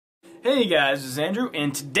Hey guys, this is Andrew,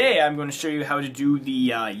 and today I'm going to show you how to do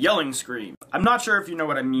the yelling scream. I'm not sure if you know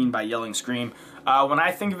what I mean by yelling scream. When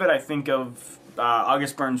I think of it, I think of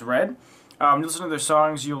August Burns Red. Listen to their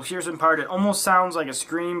songs, you'll hear some part, it almost sounds like a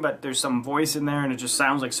scream, but there's some voice in there, and it just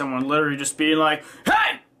sounds like someone literally just being like,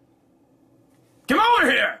 "Hey! Come over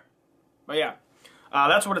here!" But yeah,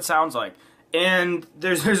 that's what it sounds like. And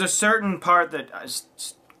there's a certain part that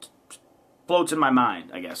floats in my mind,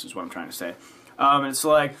 I guess is what I'm trying to say. It's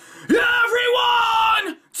like,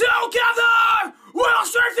 everyone together will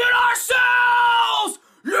strengthen ourselves!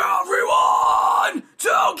 Everyone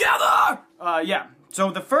together! Yeah. So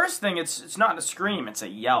the first thing, it's not a scream, it's a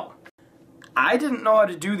yell. I didn't know how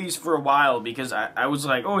to do these for a while because I was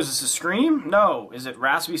like, oh, is this a scream? No. Is it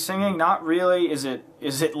raspy singing? Not really. Is it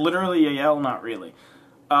literally a yell? Not really.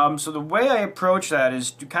 So the way I approach that is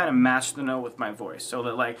to kind of match the note with my voice. So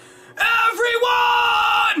that like,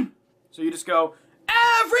 everyone! So you just go,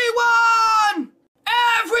 everyone!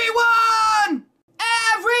 Everyone!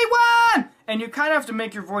 Everyone! And you kind of have to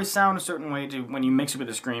make your voice sound a certain way to, when you mix it with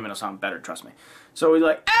a scream, it'll sound better, trust me. So you're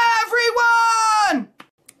like, everyone!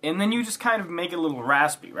 And then you just kind of make it a little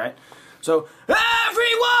raspy, right? So,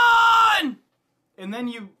 everyone! And then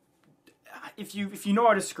you, if you know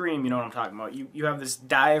how to scream, you know what I'm talking about. You have this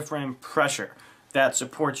diaphragm pressure that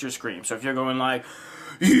supports your scream. So if you're going like,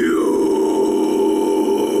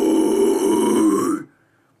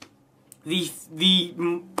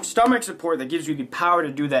 the stomach support that gives you the power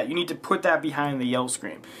to do that, you need to put that behind the yell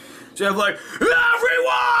scream. So you have like,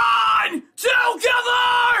 everyone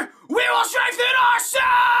together, we will strengthen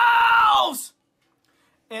ourselves!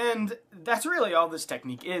 And that's really all this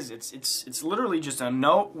technique is. It's literally just a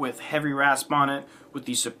note with heavy rasp on it with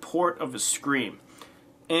the support of a scream.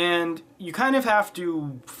 And you kind of have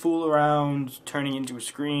to fool around turning into a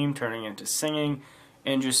scream, turning into singing,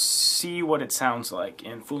 and just see what it sounds like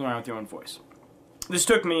and fool around with your own voice. This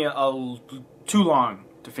took me too long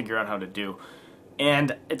to figure out how to do.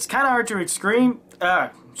 And it's kind of hard to explain,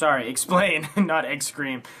 not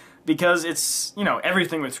excream, because it's, you know,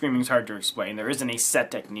 everything with screaming is hard to explain. There isn't a set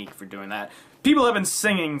technique for doing that. People have been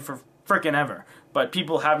singing for frickin' ever, but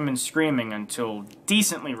people haven't been screaming until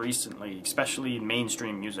decently recently, especially in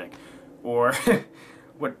mainstream music, or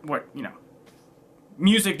what you know,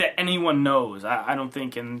 music that anyone knows. I don't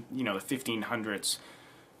think in, you know, the 1500s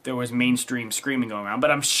there was mainstream screaming going around, but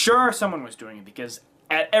I'm sure someone was doing it because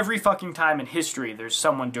at every fucking time in history there's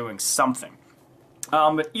someone doing something.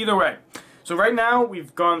 But either way, so right now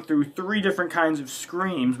we've gone through 3 different kinds of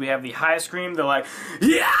screams. We have the high scream, they're like,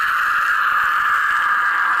 yeah!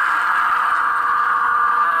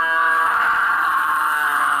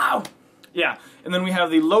 Yeah, and then we have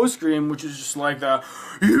the low scream, which is just like the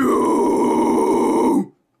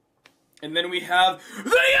you. And then we have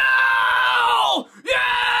the yell!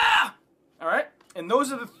 Yeah! Alright? And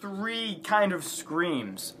those are the 3 kind of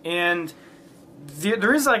screams. And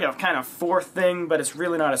there is like a kind of 4th thing, but it's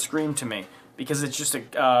really not a scream to me, because it's just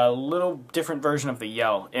a little different version of the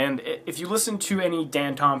yell. And if you listen to any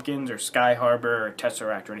Dan Tompkins or Sky Harbor or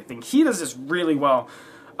Tesseract or anything, he does this really well.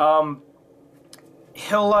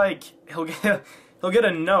 He'll get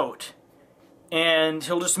a note, and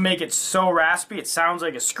he'll just make it so raspy it sounds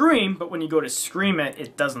like a scream, but when you go to scream it,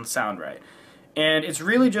 it doesn't sound right. And it's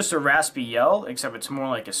really just a raspy yell, except it's more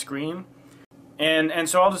like a scream. And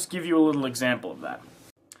so I'll just give you a little example of that.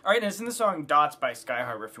 Alright, and it's in the song Dots by Sky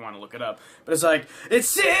Harbor if you want to look it up. But it's like, it's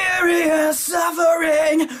serious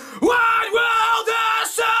suffering, what will the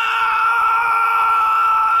sun?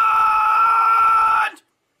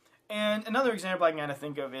 And another example I can kind of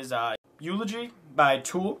think of is Eulogy by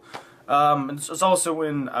Tool. It's also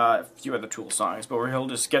in a few other Tool songs, but where he'll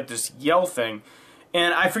just get this yell thing.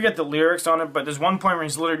 And I forget the lyrics on it, but there's one point where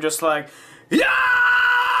he's literally just like, yeah!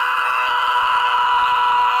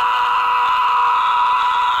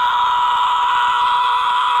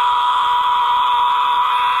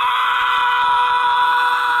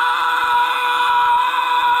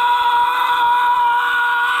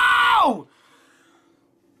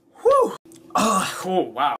 Oh,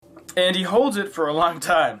 wow. And he holds it for a long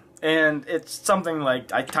time. And it's something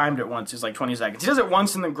like, I timed it once, it's like 20 seconds. He does it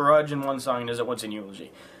once in The Grudge in one song, and does it once in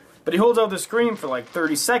Eulogy. But he holds out the scream for like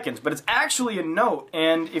 30 seconds, but it's actually a note.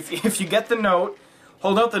 And if you get the note,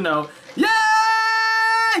 hold out the note, yay!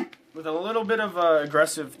 With a little bit of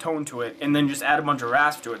aggressive tone to it, and then just add a bunch of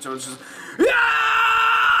rasp to it. So it's just, yay!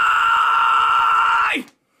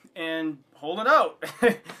 And hold it out.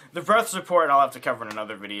 The breath support I'll have to cover in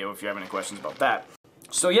another video if you have any questions about that.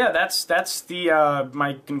 So yeah, that's the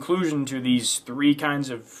my conclusion to these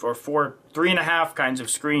 3.5 kinds of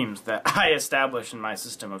screams that I established in my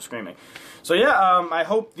system of screaming. So yeah, I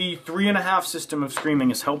hope the 3.5 system of screaming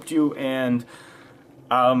has helped you, and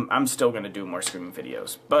I'm still gonna do more screaming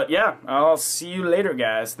videos. But yeah, I'll see you later,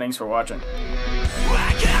 guys. Thanks for watching. We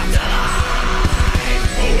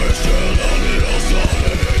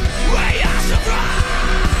are surprised.